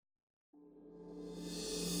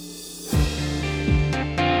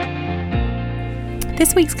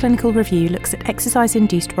This week's clinical review looks at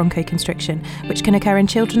exercise-induced bronchoconstriction, which can occur in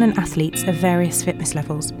children and athletes of various fitness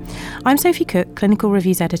levels. I'm Sophie Cook, Clinical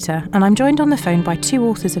Reviews Editor, and I'm joined on the phone by two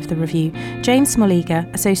authors of the review, James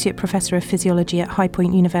Smoliga, Associate Professor of Physiology at High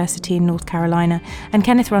Point University in North Carolina, and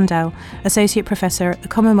Kenneth Rundell, Associate Professor at the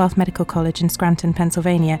Commonwealth Medical College in Scranton,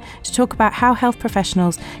 Pennsylvania, to talk about how health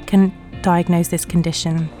professionals can diagnose this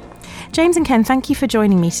condition. James and Ken, thank you for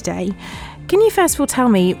joining me today. Can you first of all tell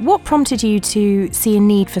me what prompted you to see a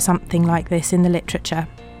need for something like this in the literature?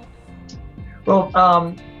 Well,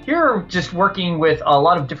 here just working with a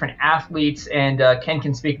lot of different athletes, and Ken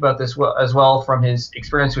can speak about this as well from his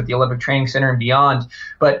experience with the Olympic Training Center and beyond.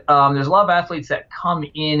 But there's a lot of athletes that come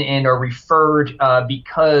in and are referred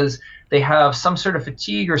because they have some sort of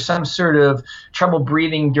fatigue or some sort of trouble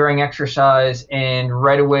breathing during exercise, and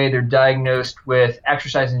right away they're diagnosed with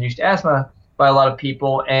exercise-induced asthma by a lot of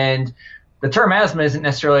people. And the term asthma isn't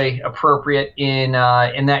necessarily appropriate in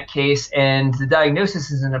that case, and the diagnosis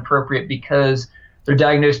isn't appropriate because they're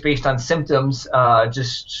diagnosed based on symptoms,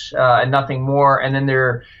 nothing more, and then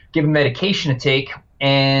they're given medication to take,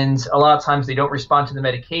 and a lot of times they don't respond to the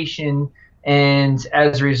medication, and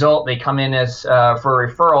as a result, they come in as for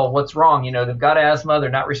a referral. What's wrong? They've got asthma, they're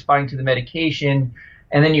not responding to the medication,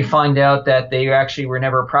 and then you find out that they actually were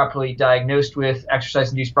never properly diagnosed with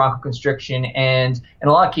exercise-induced bronchoconstriction, and in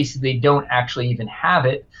a lot of cases, they don't actually even have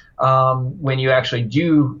it when you actually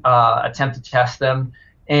do attempt to test them.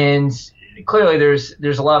 And clearly,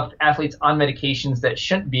 there's a lot of athletes on medications that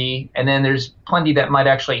shouldn't be, and then there's plenty that might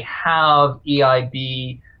actually have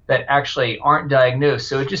EIB that actually aren't diagnosed.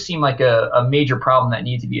 So it just seemed like a major problem that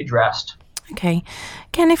needs to be addressed. Okay.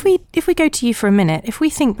 Ken, if we go to you for a minute, if we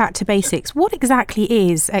think back to basics, what exactly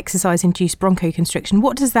is exercise-induced bronchoconstriction?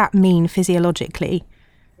 What does that mean physiologically?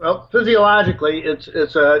 Well, physiologically,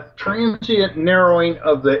 it's a transient narrowing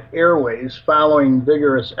of the airways following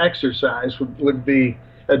vigorous exercise would be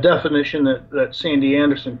a definition that Sandy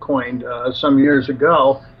Anderson coined some years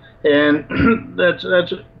ago, and that's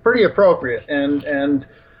pretty appropriate. And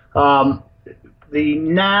the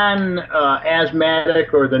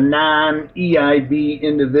non-asthmatic or the non-EIB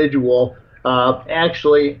individual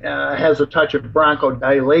actually has a touch of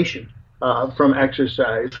bronchodilation from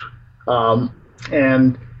exercise,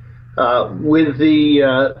 and with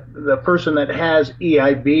the person that has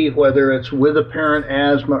EIB, whether it's with apparent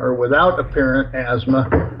asthma or without apparent asthma,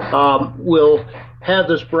 will have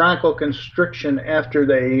this bronchoconstriction after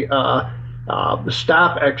they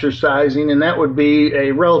stop exercising, and that would be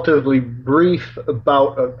a relatively brief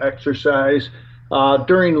bout of exercise.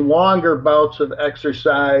 During longer bouts of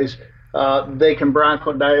exercise, they can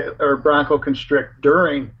bronchoconstrict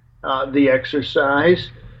during the exercise,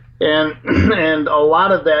 and a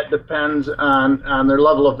lot of that depends on their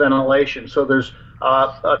level of ventilation. So there's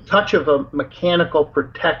a touch of a mechanical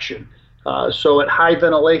protection. So at high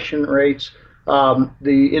ventilation rates,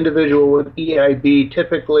 the individual with EIB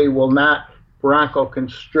typically will not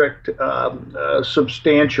bronchoconstrict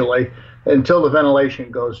substantially until the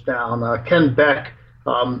ventilation goes down. Ken Beck,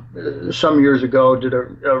 some years ago, did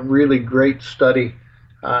a really great study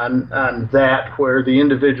on that, where the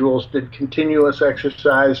individuals did continuous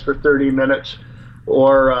exercise for 30 minutes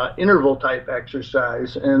or interval type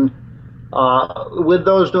exercise. And with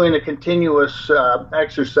those doing the continuous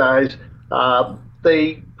exercise,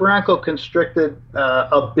 they bronchoconstricted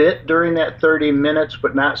a bit during that 30 minutes,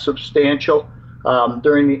 but not substantial.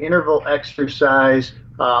 During the interval exercise,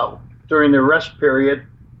 during the rest period,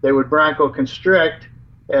 they would bronchoconstrict,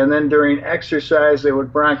 and then during exercise, they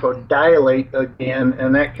would bronchodilate again,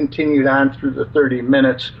 and that continued on through the 30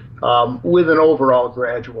 minutes with an overall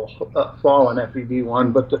gradual fall in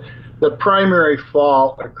FEV1. But the primary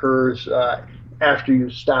fall occurs after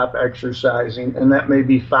you stop exercising, and that may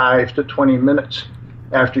be 5 to 20 minutes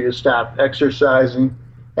after you stop exercising.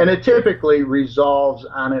 And it typically resolves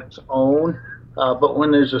on its own, but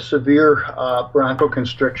when there's a severe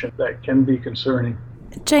bronchoconstriction, that can be concerning.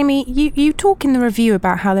 Jamie, you talk in the review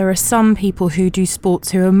about how there are some people who do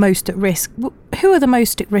sports who are most at risk. Who are the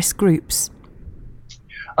most at risk groups?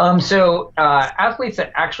 So athletes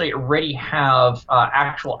that actually already have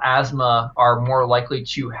actual asthma are more likely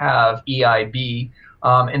to have EIB.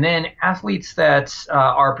 And then athletes that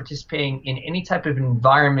are participating in any type of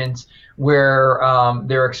environment where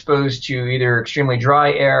they're exposed to either extremely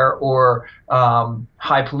dry air or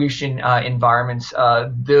high pollution environments,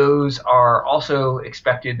 those are also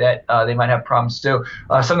expected that they might have problems. So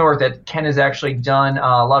some of the work that Ken has actually done,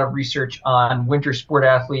 a lot of research on winter sport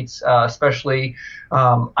athletes, especially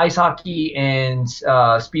ice hockey and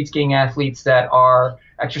speed skating athletes that are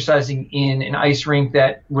exercising in an ice rink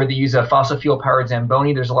where they use a fossil fuel powered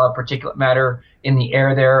Zamboni. There's a lot of particulate matter in the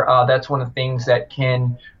air there. That's one of the things that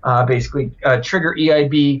can basically trigger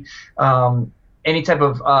EIB. Any type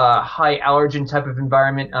of high allergen type of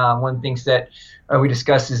environment. One of the things that we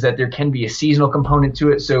discussed is that there can be a seasonal component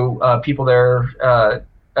to it. So people that are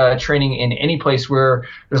training in any place where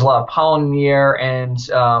there's a lot of pollen in the air, and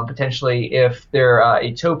potentially if they're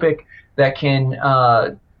atopic, that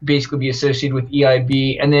can basically be associated with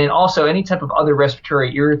EIB. And then also any type of other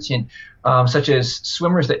respiratory irritant, such as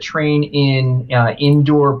swimmers that train in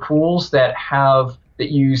indoor pools that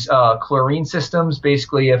use chlorine systems.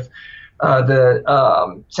 Basically, if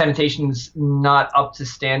the sanitation's not up to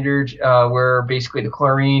standard, where basically the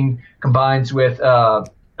chlorine combines with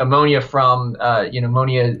ammonia from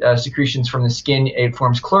ammonia secretions from the skin, it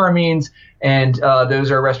forms chloramines, and those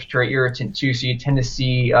are a respiratory irritant too. So you tend to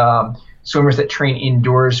see swimmers that train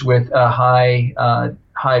indoors with a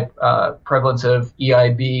high prevalence of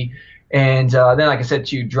EIB. And then, like I said,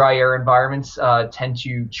 too, dry air environments tend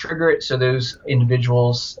to trigger it. So those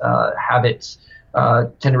individuals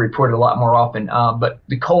tend to report it a lot more often. But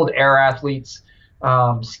the cold air athletes,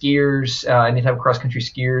 skiers, any type of cross-country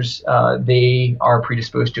skiers, they are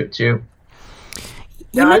predisposed to it too.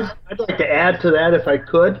 Yeah, I'd like to add to that if I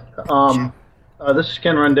could. This is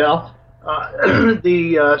Ken Rundell.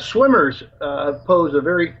 The swimmers pose a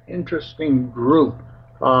very interesting group.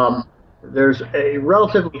 There's a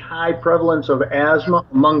relatively high prevalence of asthma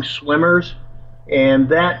among swimmers, and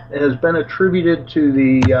that has been attributed to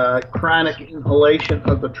the chronic inhalation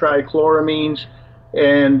of the trichloramines.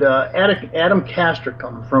 And Adam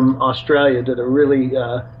Castricum from Australia did a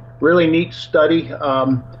really neat study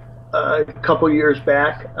a couple years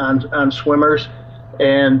back on swimmers,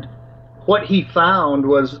 and what he found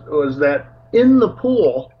was that in the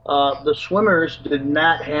pool, the swimmers did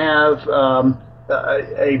not have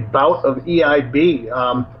a bout of EIB,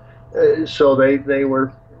 so they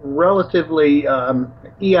were relatively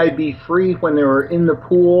EIB free when they were in the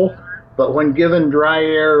pool, but when given dry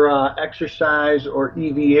air exercise or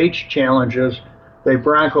EVH challenges, they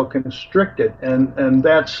bronchoconstricted, and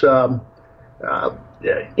that's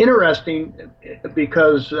interesting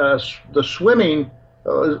because the swimming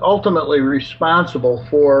is ultimately responsible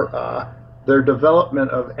for their development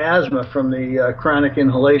of asthma from the chronic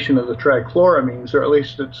inhalation of the trichloramines, or at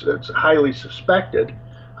least it's highly suspected.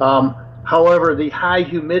 However, the high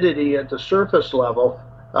humidity at the surface level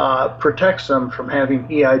protects them from having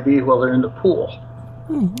EIB while they're in the pool.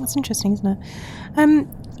 That's interesting, isn't it?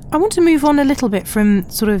 I want to move on a little bit from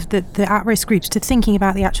sort of the at-risk groups to thinking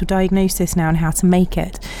about the actual diagnosis now and how to make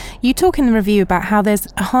it. You talk in the review about how there's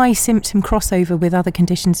a high symptom crossover with other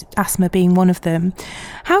conditions, asthma being one of them.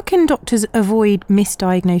 How can doctors avoid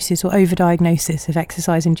misdiagnosis or overdiagnosis of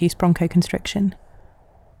exercise-induced bronchoconstriction?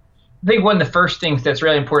 I think one of the first things that's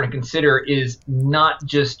really important to consider is not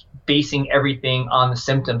just basing everything on the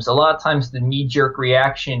symptoms. A lot of times the knee-jerk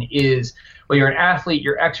reaction is, well, you're an athlete,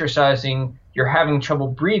 you're exercising, you're having trouble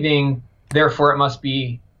breathing, therefore it must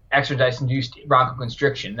be exercise-induced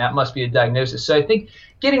bronchoconstriction. That must be a diagnosis. So I think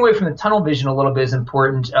getting away from the tunnel vision a little bit is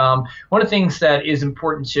important. One of the things that is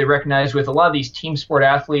important to recognize with a lot of these team sport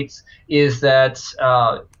athletes is that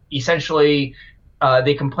essentially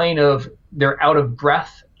they complain of they're out of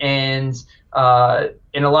breath, and a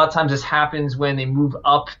lot of times this happens when they move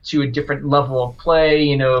up to a different level of play.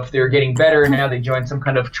 You know, if they're getting better, now they join some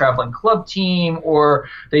kind of traveling club team, or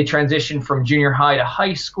they transition from junior high to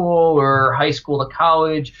high school or high school to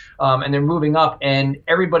college, and they're moving up, and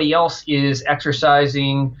everybody else is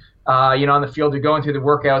exercising, on the field. They're going through the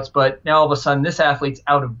workouts, but now all of a sudden this athlete's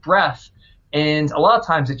out of breath. And a lot of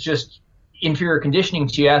times it's just inferior conditioning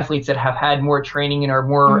to athletes that have had more training and are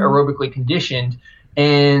more aerobically conditioned.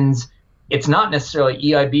 And it's not necessarily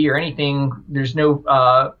EIB or anything. There's no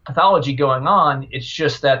pathology going on. It's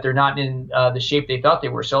just that they're not in the shape they thought they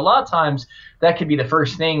were. So a lot of times that could be the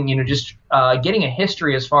first thing, just getting a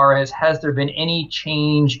history as far as, has there been any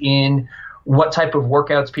change in what type of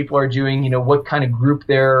workouts people are doing, what kind of group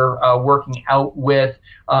they're working out with,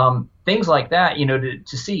 things like that,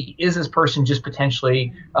 to see, is this person just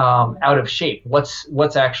potentially out of shape?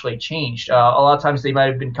 What's actually changed? A lot of times they might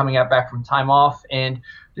have been coming back from time off, and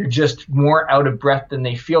they're just more out of breath than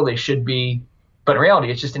they feel they should be. But in reality,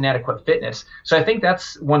 it's just inadequate fitness. So I think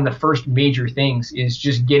that's one of the first major things, is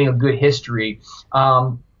just getting a good history.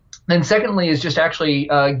 Then secondly is just actually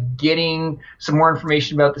getting some more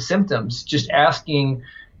information about the symptoms, just asking,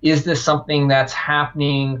 Is this something that's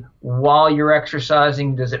happening while you're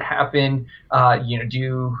exercising? Does it happen, do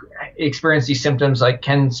you experience these symptoms like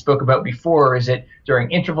Ken spoke about before? Is it during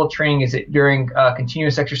interval training? Is it during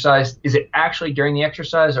continuous exercise? Is it actually during the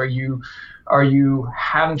exercise? Are you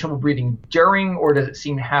having trouble breathing during, or does it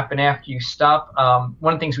seem to happen after you stop?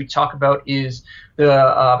 One of the things we talk about is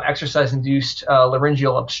the exercise-induced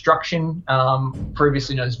laryngeal obstruction,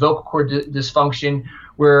 previously known as vocal cord dysfunction,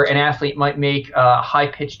 where an athlete might make a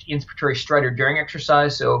high-pitched inspiratory stridor during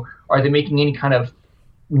exercise. So are they making any kind of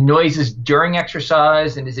noises during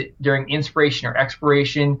exercise, and is it during inspiration or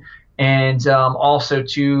expiration? And also,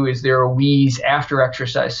 too, is there a wheeze after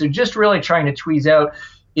exercise? So just really trying to tweeze out,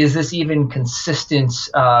 is this even consistent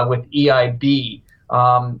with EIB?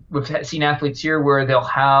 We've seen athletes here where they'll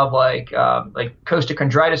have like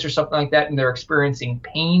costochondritis or something like that, and they're experiencing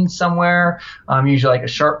pain somewhere, usually like a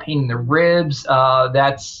sharp pain in the ribs.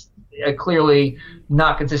 That's clearly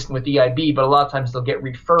not consistent with EIB, but a lot of times they'll get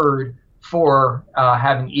referred for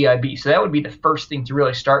having EIB. So that would be the first thing to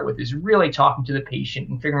really start with, is really talking to the patient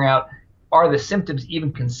and figuring out, are the symptoms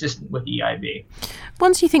even consistent with EIB?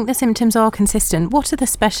 Once you think the symptoms are consistent, what are the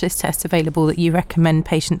specialist tests available that you recommend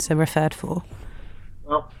patients are referred for?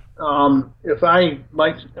 Well, if I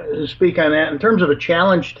might speak on that, in terms of a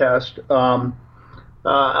challenge test,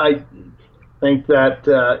 I think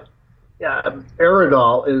that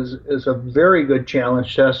Aerodol is a very good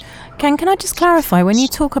challenge test. Ken, can I just clarify, when you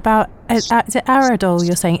talk about, is it Aerodol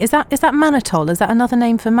you're saying, is that mannitol? Is that another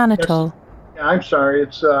name for mannitol? Yes. I'm sorry,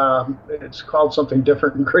 it's called something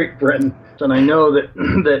different in Great Britain, and I know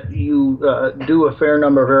that you do a fair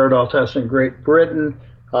number of Aerodol tests in Great Britain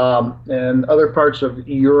and other parts of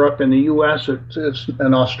Europe. In the U.S., it's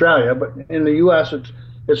in Australia, but in the U.S.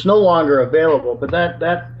 it's no longer available. But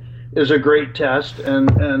that is a great test,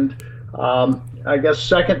 and I guess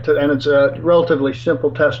second to, and it's a relatively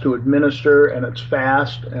simple test to administer, and it's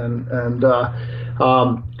fast, and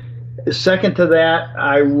second to that,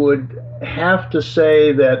 I would have to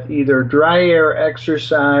say that either dry air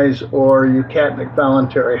exercise or euthymic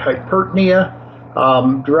voluntary hyperpnea.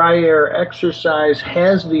 Dry air exercise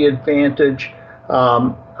has the advantage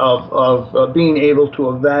of being able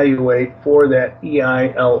to evaluate for that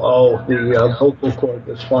EILO, the vocal cord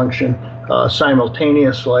dysfunction,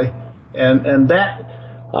 simultaneously, and that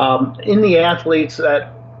in the athletes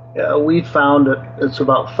that we found it's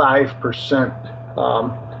about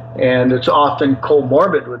 5%. And it's often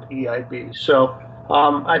comorbid with EIB. So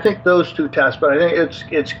I think those two tests, but I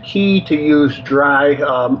think it's key to use dry,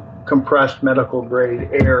 compressed medical grade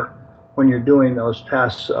air when you're doing those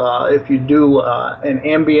tests. If you do an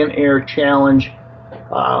ambient air challenge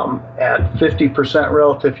at 50%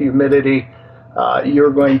 relative humidity,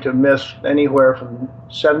 you're going to miss anywhere from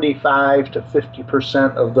 75 to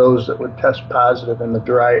 50% of those that would test positive in the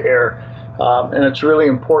dry air. And it's really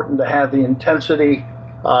important to have the intensity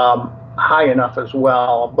high enough as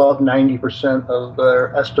well, above 90% of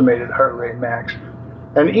their estimated heart rate max.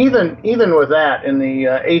 And even with that, in the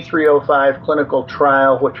A305 clinical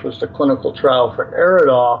trial, which was the clinical trial for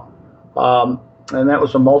Aerodol, and that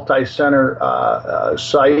was a multi-center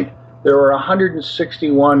site, there were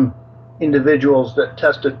 161 individuals that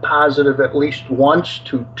tested positive at least once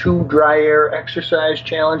to 2 dry air exercise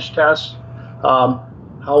challenge tests.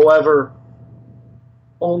 However,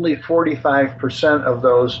 only 45% of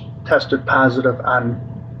those tested positive on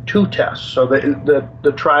 2 tests. So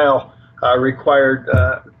the trial required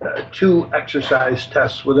 2 exercise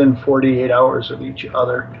tests within 48 hours of each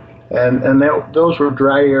other, and those were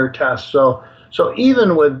dry air tests. So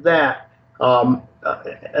even with that,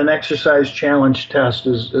 an exercise challenge test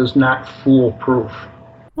is not foolproof.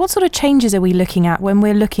 What sort of changes are we looking at when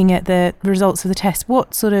we're looking at the results of the test?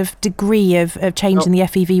 What sort of degree of change in the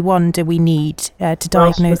FEV1 do we need to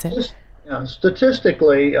diagnose it?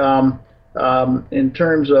 Statistically, in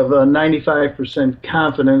terms of 95%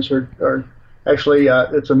 confidence, or actually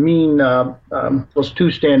it's a mean plus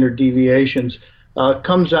 2 standard deviations,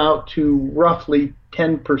 comes out to roughly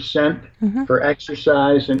 10% for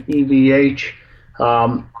exercise and EVH.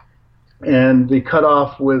 And the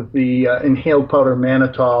cutoff with the inhaled powder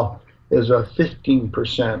mannitol is a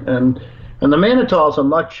 15%. And the mannitol is a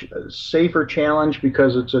much safer challenge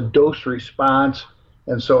because it's a dose response.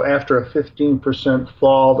 And so after a 15%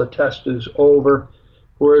 fall, the test is over.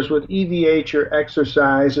 Whereas with EVH or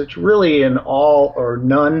exercise, it's really an all or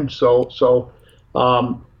none. So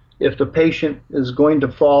if the patient is going to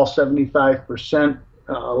fall 75%,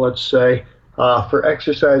 let's say, for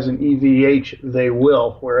exercise and EVH, they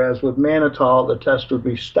will. Whereas with mannitol, the test would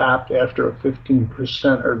be stopped after a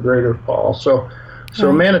 15% or greater fall. So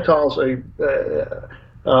mannitol is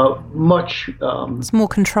much. It's a more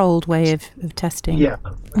controlled way of testing. Yeah,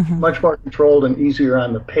 much more controlled and easier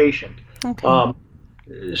on the patient. Okay.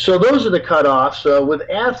 So those are the cutoffs. With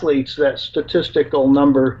athletes, that statistical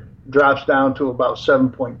number drops down to about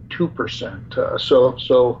 7.2%.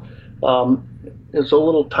 So it's a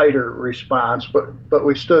little tighter response, but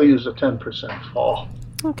we still use a 10% fall.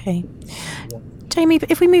 Okay. Jamie,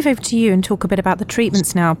 if we move over to you and talk a bit about the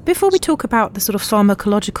treatments now, before we talk about the sort of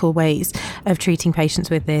pharmacological ways of treating patients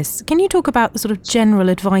with this, can you talk about the sort of general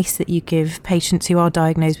advice that you give patients who are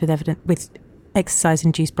diagnosed with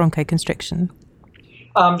exercise-induced bronchoconstriction?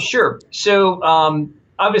 Sure. So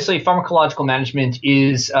obviously, pharmacological management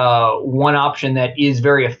is one option that is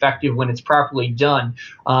very effective when it's properly done.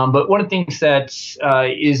 But one of the things that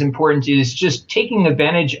is important is just taking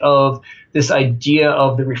advantage of this idea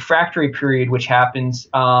of the refractory period, which happens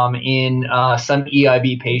in some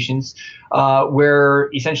EIB patients, where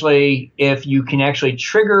essentially if you can actually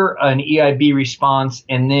trigger an EIB response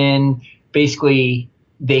and then basically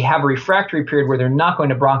they have a refractory period where they're not going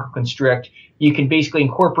to bronchoconstrict, you can basically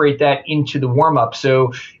incorporate that into the warm-up.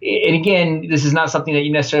 So, and again, this is not something that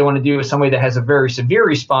you necessarily want to do with somebody that has a very severe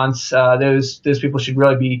response. Those people should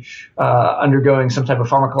really be undergoing some type of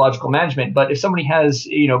pharmacological management. But if somebody has,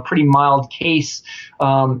 pretty mild case,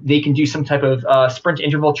 they can do some type of sprint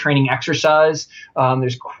interval training exercise.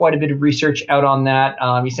 There's quite a bit of research out on that.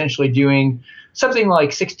 Essentially doing something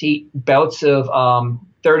like 6 to 8 bouts of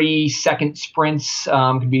 30-second sprints,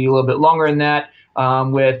 could be a little bit longer than that,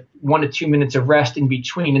 with 1 to 2 minutes of rest in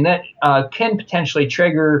between. And that can potentially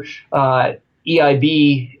trigger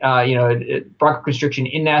EIB,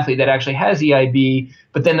 bronchoconstriction in an athlete that actually has EIB,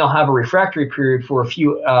 but then they'll have a refractory period for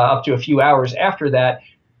up to a few hours after that,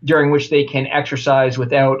 during which they can exercise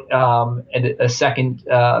without a second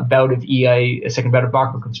bout of a second bout of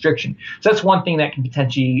bronchoconstriction. So that's one thing that can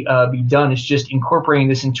potentially be done, is just incorporating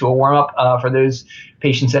this into a warm-up for those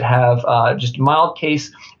patients that have just a mild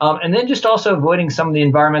case. And then just also avoiding some of the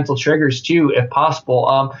environmental triggers too, if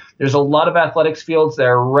possible. There's a lot of athletics fields that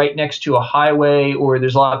are right next to a highway, or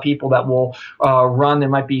there's a lot of people that will run. There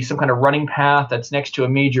might be some kind of running path that's next to a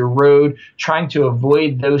major road. Trying to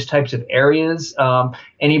avoid those types of areas.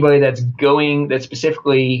 Anybody that's going, that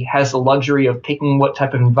specifically has the luxury of picking what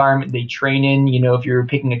type of environment they train in, if you're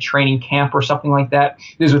picking a training camp or something like that,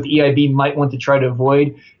 those with EIB might want to try to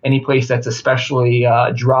avoid any place that's especially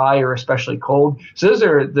dry or especially cold. So those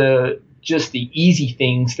are just the easy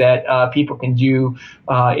things that people can do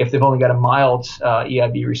if they've only got a mild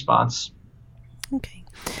EIB response. Okay.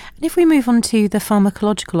 And if we move on to the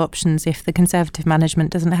pharmacological options, if the conservative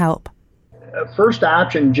management doesn't help? First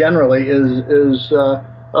option generally is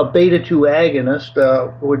a beta-2 agonist,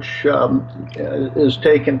 which is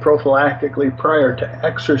taken prophylactically prior to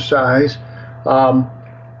exercise.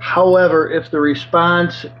 However, if the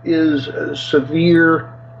response is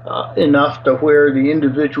severe enough to where the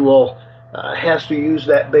individual has to use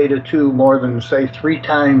that beta-2 more than, say, 3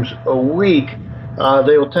 times a week,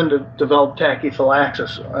 they will tend to develop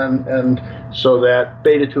tachyphylaxis, and so that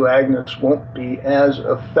beta-2 agonists won't be as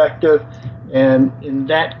effective. And in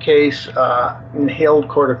that case, inhaled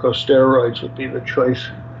corticosteroids would be the choice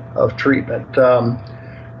of treatment.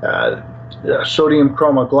 Sodium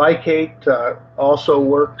chromoglycate also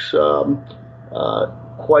works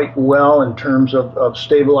quite well in terms of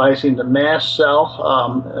stabilizing the mast cell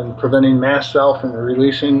and preventing mast cell from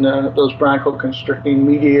releasing those bronchoconstricting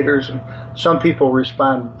mediators. And some people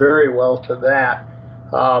respond very well to that.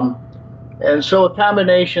 And so a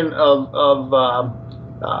combination of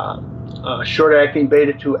short-acting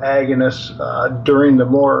beta-2 agonists during the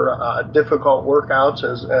more difficult workouts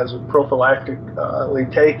as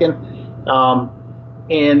prophylactically taken,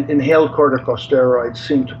 and inhaled corticosteroids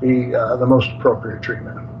seem to be the most appropriate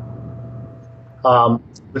treatment.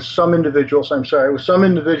 With some individuals,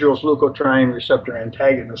 leukotriene receptor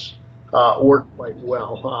antagonists work quite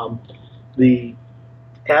well. The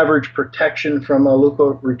average protection from a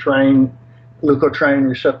leukotriene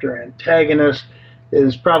receptor antagonist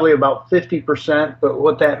is probably about 50%, but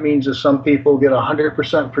what that means is some people get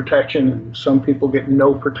 100% protection and some people get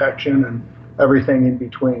no protection and everything in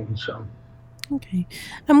between. So. Okay.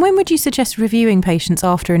 And when would you suggest reviewing patients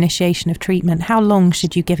after initiation of treatment? How long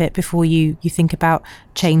should you give it before you think about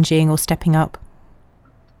changing or stepping up?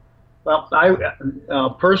 Well,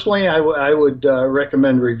 personally, I would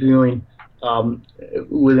recommend reviewing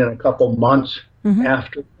within a couple months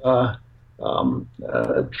after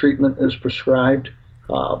treatment is prescribed,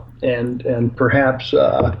 and perhaps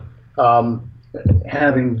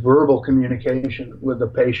having verbal communication with the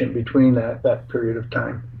patient between that period of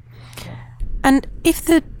time. And If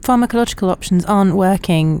the pharmacological options aren't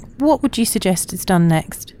working, what would you suggest is done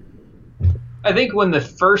next? I think one of the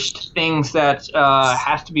first things that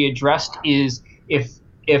has to be addressed is if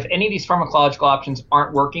any of these pharmacological options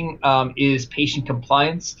aren't working, is patient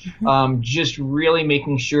compliance. Just really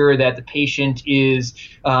making sure that the patient is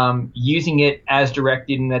using it as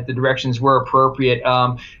directed and that the directions were appropriate.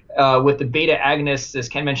 With the beta agonists, as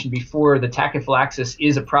Ken mentioned before, the tachyphylaxis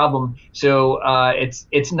is a problem. So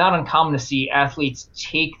it's not uncommon to see athletes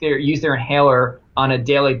use their inhaler on a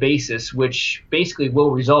daily basis, which basically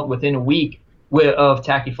will result within a week of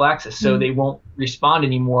tachyphylaxis, so they won't respond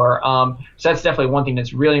anymore. So that's definitely one thing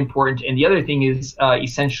that's really important. And the other thing is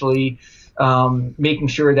essentially making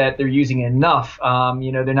sure that they're using enough.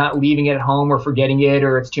 They're not leaving it at home or forgetting it,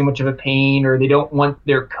 or it's too much of a pain, or they don't want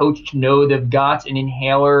their coach to know they've got an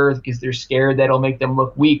inhaler because they're scared that'll make them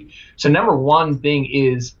look weak. So number one thing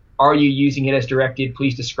is, are you using it as directed?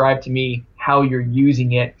 Please describe to me how you're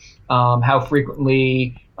using it, how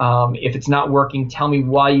frequently. If it's not working, tell me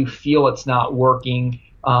why you feel it's not working,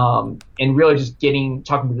 and really just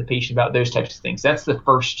talking to the patient about those types of things. That's the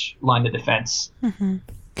first line of defense. Mm-hmm.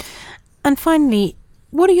 And finally,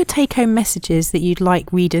 what are your take-home messages that you'd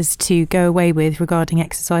like readers to go away with regarding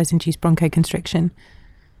exercise-induced bronchoconstriction?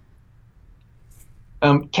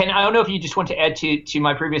 Ken, I don't know if you just want to add to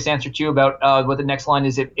my previous answer too about what the next line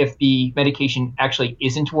is if the medication actually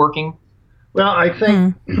isn't working. Well, I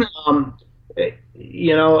think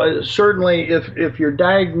certainly if your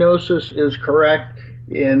diagnosis is correct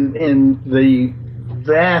in the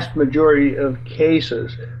vast majority of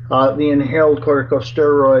cases, the inhaled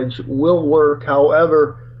corticosteroids will work.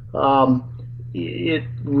 However,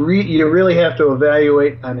 you really have to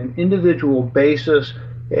evaluate on an individual basis,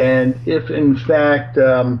 and if in fact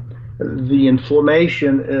the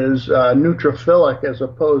inflammation is neutrophilic as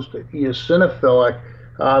opposed to eosinophilic,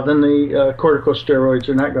 then the corticosteroids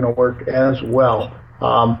are not going to work as well.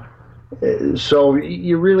 So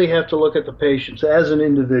you really have to look at the patients as an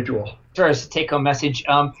individual. Sure, as a take-home message,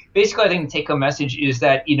 basically I think the take-home message is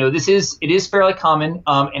that it is fairly common,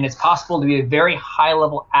 and it's possible to be a very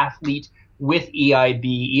high-level athlete with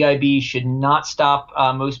EIB. EIB should not stop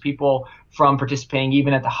most people from participating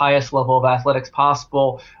even at the highest level of athletics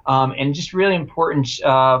possible, and just really important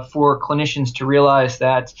for clinicians to realize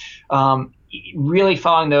that really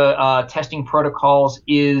following the testing protocols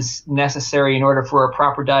is necessary in order for a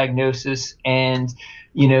proper diagnosis. And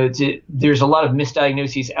there's a lot of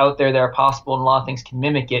misdiagnoses out there that are possible, and a lot of things can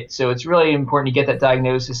mimic it. So it's really important to get that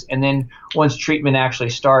diagnosis. And then once treatment actually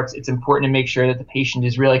starts, it's important to make sure that the patient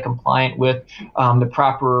is really compliant with the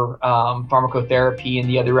proper pharmacotherapy and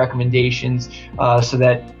the other recommendations, so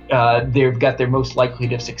that they've got their most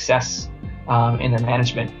likelihood of success in their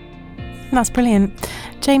management. That's brilliant.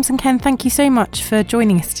 James and Ken, thank you so much for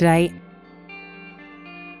joining us today.